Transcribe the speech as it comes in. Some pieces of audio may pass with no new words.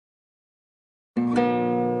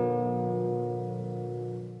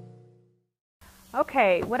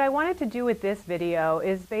Okay, what I wanted to do with this video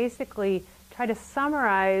is basically try to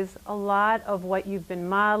summarize a lot of what you've been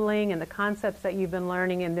modeling and the concepts that you've been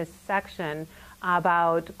learning in this section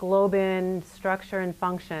about globin structure and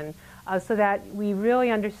function, so that we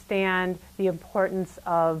really understand the importance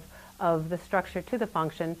of the structure to the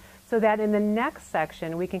function, so that in the next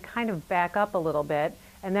section we can kind of back up a little bit,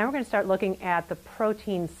 and then we're going to start looking at the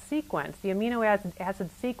protein sequence, the amino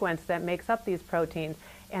acid sequence that makes up these proteins,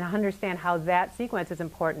 and understand how that sequence is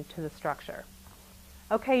important to the structure.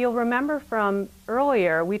 Okay, you'll remember from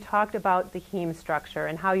earlier we talked about the heme structure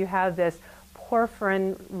and how you have this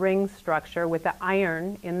porphyrin ring structure with the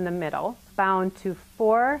iron in the middle, bound to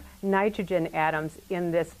 4 nitrogen atoms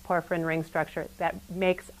in this porphyrin ring structure that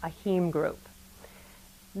makes a heme group.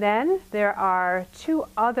 Then there are 2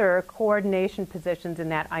 other coordination positions in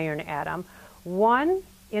that iron atom. One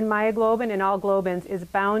in myoglobin and all globins is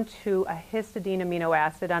bound to a histidine amino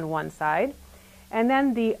acid on one side, and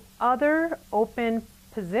then the other open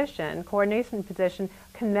position, coordination position,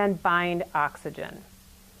 can then bind oxygen.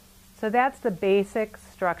 So that's the basic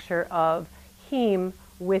structure of heme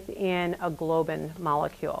within a globin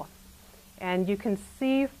molecule. And you can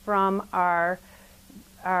see from our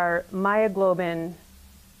myoglobin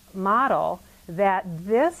model that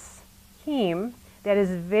this heme that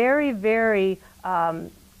is very, very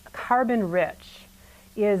carbon rich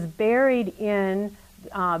is buried in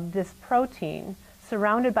this protein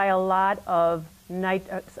surrounded by a lot of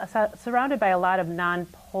non-polar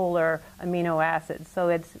amino acids. So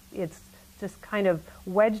it's just kind of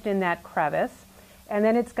wedged in that crevice, and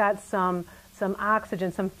then it's got some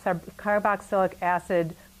oxygen, some carboxylic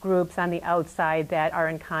acid groups on the outside that are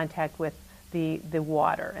in contact with the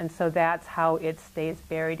water, and so that's how it stays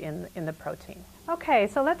buried in the protein. Okay,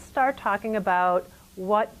 so let's start talking about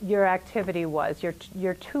what your activity was,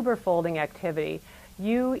 your tuber folding activity.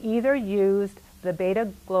 You either used the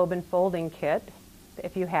Beta-Globin Folding Kit,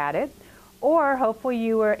 if you had it, or hopefully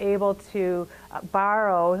you were able to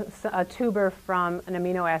borrow a tuber from an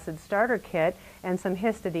amino acid starter kit and some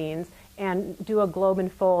histidines and do a globin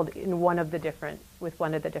fold in with one of the different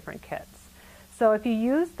kits. So if you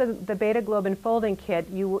use the Beta-Globin Folding Kit,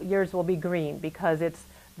 yours will be green because it's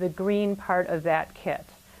the green part of that kit,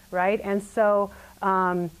 right? And so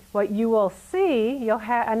what you will see,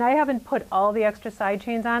 and I haven't put all the extra side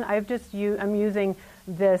chains on. I'm using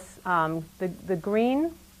this the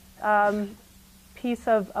green piece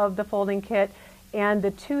of the folding kit and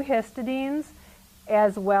the 2 histidines,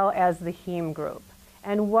 as well as the heme group.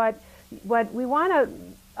 And what we want to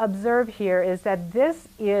observe here is that this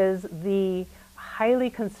is the highly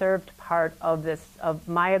conserved part of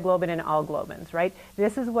myoglobin and all globins, right?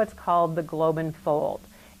 This is what's called the globin fold.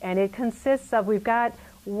 And it consists of, we've got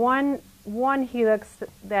one helix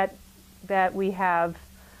that we have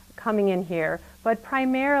coming in here, but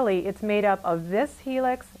primarily it's made up of this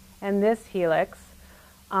helix and 2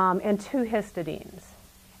 histidines.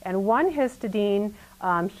 And one histidine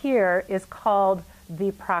here is called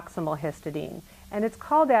the proximal histidine. And it's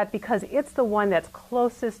called that because it's the one that's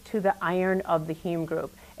closest to the iron of the heme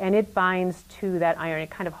group, and it binds to that iron. It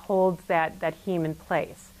kind of holds that heme in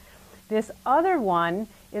place. This other one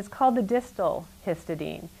is called the distal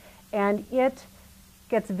histidine, and it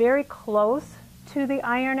gets very close to the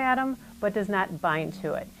iron atom but does not bind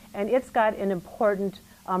to it. And it's got an important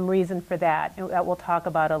reason for that, and that we'll talk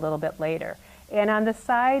about a little bit later. And on the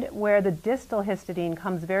side where the distal histidine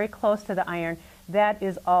comes very close to the iron, that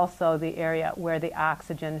is also the area where the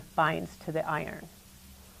oxygen binds to the iron.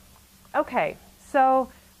 Okay, so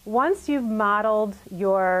once you've modeled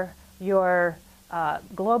your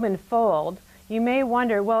globin fold, you may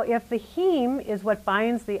wonder, well, if the heme is what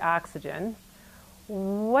binds the oxygen,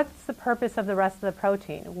 what's the purpose of the rest of the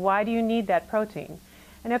protein? Why do you need that protein?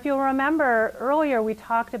 And if you'll remember earlier, we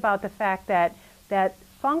talked about the fact that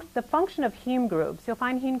the function of heme groups, you'll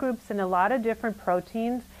find heme groups in a lot of different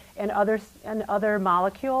proteins and other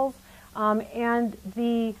molecules, and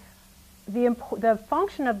the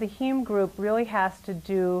function of the heme group really has to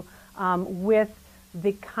do with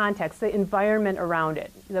the context, the environment around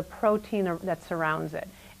it, the protein that surrounds it.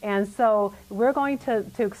 And so we're going to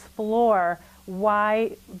explore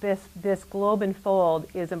why this globin fold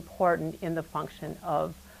is important in the function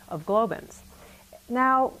of globins.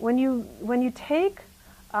 Now, when you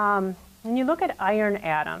look at iron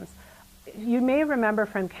atoms, you may remember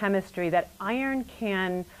from chemistry that iron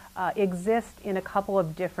can exist in a couple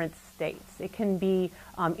of different states. It can be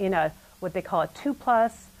in what they call a 2+,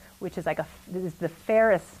 which is is the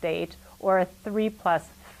ferrous state, or a 3+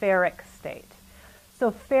 ferric state.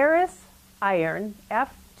 So ferrous iron, the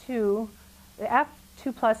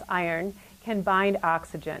F2+ iron, can bind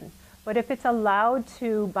oxygen, but if it's allowed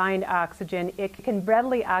to bind oxygen, it can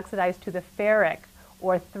readily oxidize to the ferric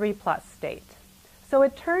or 3+ state. So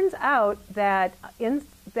it turns out that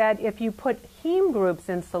if you put heme groups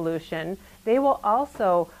in solution, they will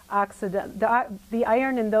also oxidize, the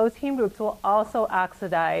iron in those heme groups will also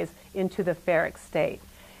oxidize into the ferric state.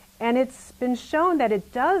 And it's been shown that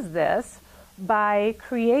it does this by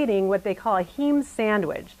creating what they call a heme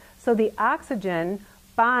sandwich. So the oxygen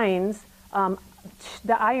binds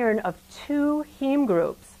the iron of 2 heme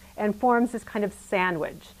groups and forms this kind of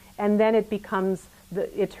sandwich. And then it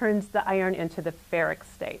turns the iron into the ferric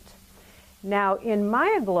state. Now in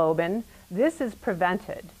myoglobin, this is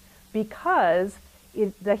prevented because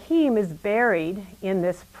the heme is buried in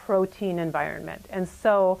this protein environment. And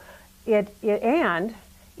so it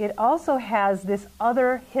also has this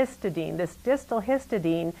other histidine, this distal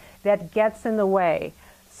histidine, that gets in the way.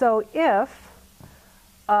 So if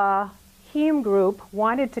a heme group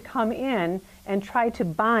wanted to come in and try to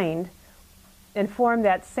bind and form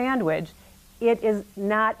that sandwich, it is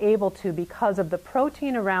not able to because of the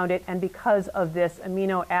protein around it and because of this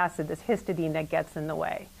amino acid, this histidine that gets in the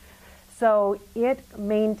way. So it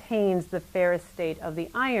maintains the ferrous state of the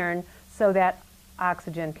iron so that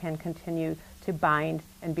oxygen can continue to bind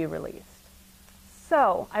and be released.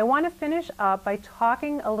 So I want to finish up by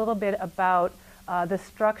talking a little bit about the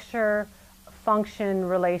structure-function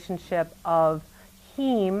relationship of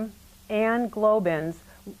heme and globins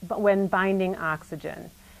when binding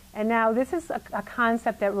oxygen. And now this is a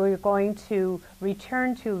concept that we're going to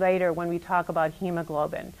return to later when we talk about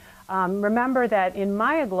hemoglobin. Remember that in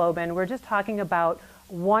myoglobin, we're just talking about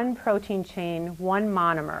one protein chain, one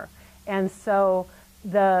monomer. And so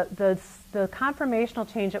the conformational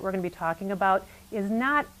change that we're going to be talking about is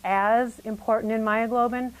not as important in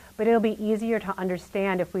myoglobin, but it'll be easier to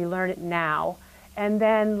understand if we learn it now. And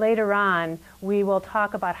then later on, we will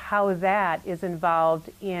talk about how that is involved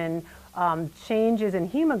in changes in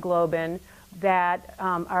hemoglobin that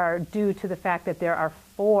are due to the fact that there are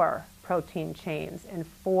 4 protein chains and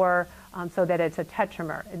 4, so that it's a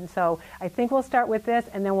tetramer. And so I think we'll start with this,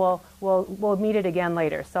 and then we'll meet it again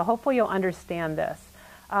later. So hopefully you'll understand this.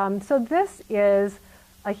 So this is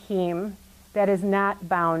a heme that is not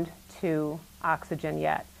bound to oxygen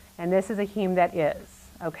yet, and this is a heme that is,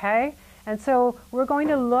 okay? And so we're going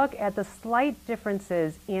to look at the slight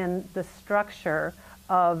differences in the structure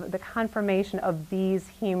of the conformation of these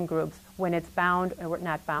heme groups when it's bound or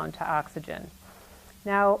not bound to oxygen.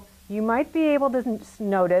 Now, you might be able to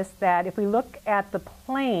notice that if we look at the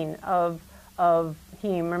plane of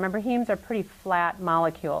heme, remember hemes are pretty flat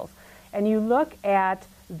molecules, and you look at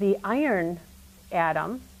the iron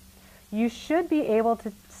atom, you should be able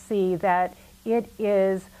to see that it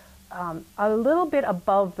is a little bit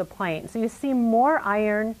above the plane. So you see more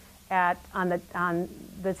iron on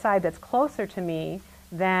the side that's closer to me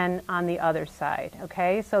than on the other side,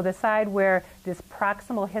 okay? So the side where this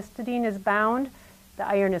proximal histidine is bound, the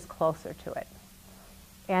iron is closer to it.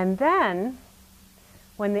 And then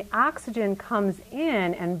when the oxygen comes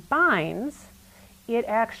in and binds, it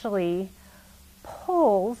actually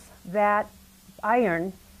pulls that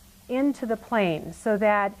iron into the plane so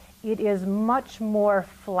that it is much more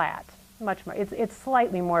flat, much more. It's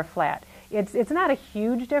slightly more flat. It's not a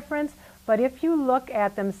huge difference, but if you look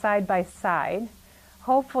at them side by side,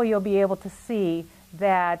 hopefully you'll be able to see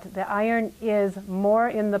that the iron is more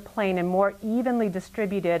in the plane and more evenly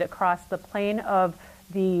distributed across the plane of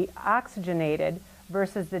the oxygenated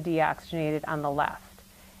versus the deoxygenated on the left.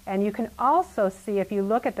 And you can also see, if you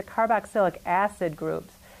look at the carboxylic acid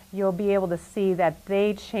groups, you'll be able to see that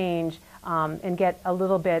they change and get a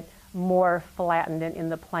little bit more flattened in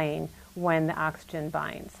the plane when the oxygen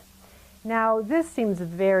binds. Now, this seems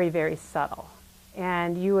very, very subtle.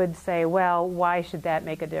 And you would say, well, why should that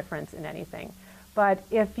make a difference in anything? But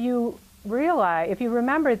if you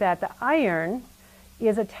remember that the iron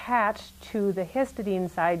is attached to the histidine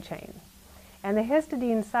side chain, and the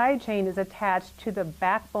histidine side chain is attached to the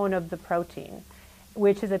backbone of the protein,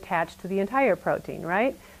 which is attached to the entire protein,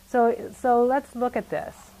 right? So let's look at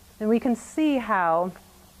this. And we can see how,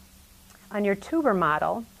 on your tuber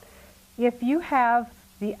model, if you have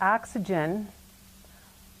the oxygen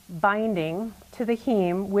binding to the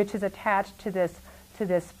heme, which is attached to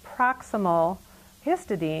this proximal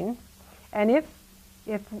histidine, and if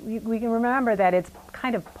we can remember that it's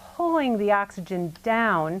kind of pulling the oxygen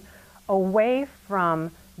down away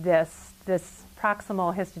from this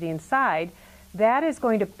proximal histidine side, that is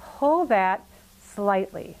going to pull that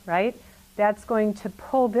slightly, right? That's going to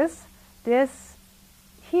pull this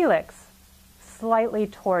helix slightly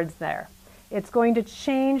towards there. It's going to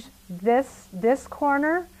change this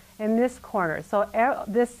corner, in this corner. So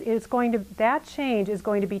that change is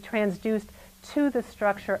going to be transduced to the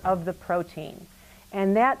structure of the protein.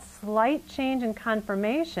 And that slight change in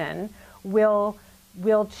conformation will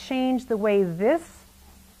change the way this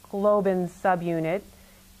globin subunit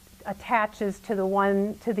attaches to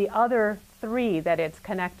the other three that it's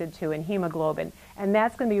connected to in hemoglobin. And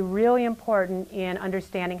that's going to be really important in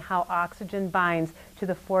understanding how oxygen binds to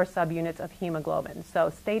the 4 subunits of hemoglobin. So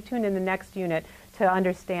stay tuned in the next unit to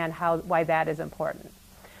understand why that is important.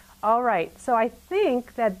 All right, so I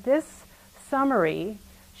think that this summary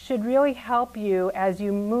should really help you as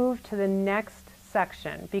you move to the next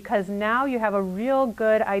section, because now you have a real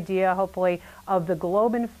good idea, hopefully, of the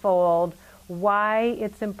globin fold, why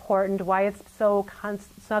it's important, why it's so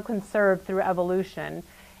conserved through evolution.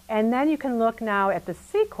 And then you can look now at the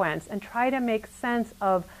sequence and try to make sense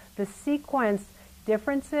of the sequence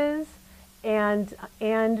differences and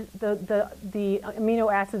the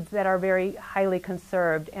amino acids that are very highly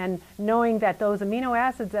conserved, and knowing that those amino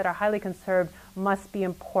acids that are highly conserved must be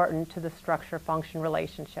important to the structure-function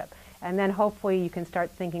relationship. And then hopefully you can start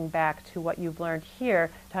thinking back to what you've learned here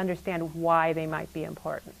to understand why they might be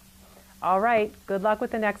important. All right, good luck with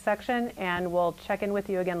the next section, and we'll check in with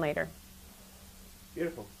you again later.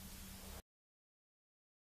 Beautiful.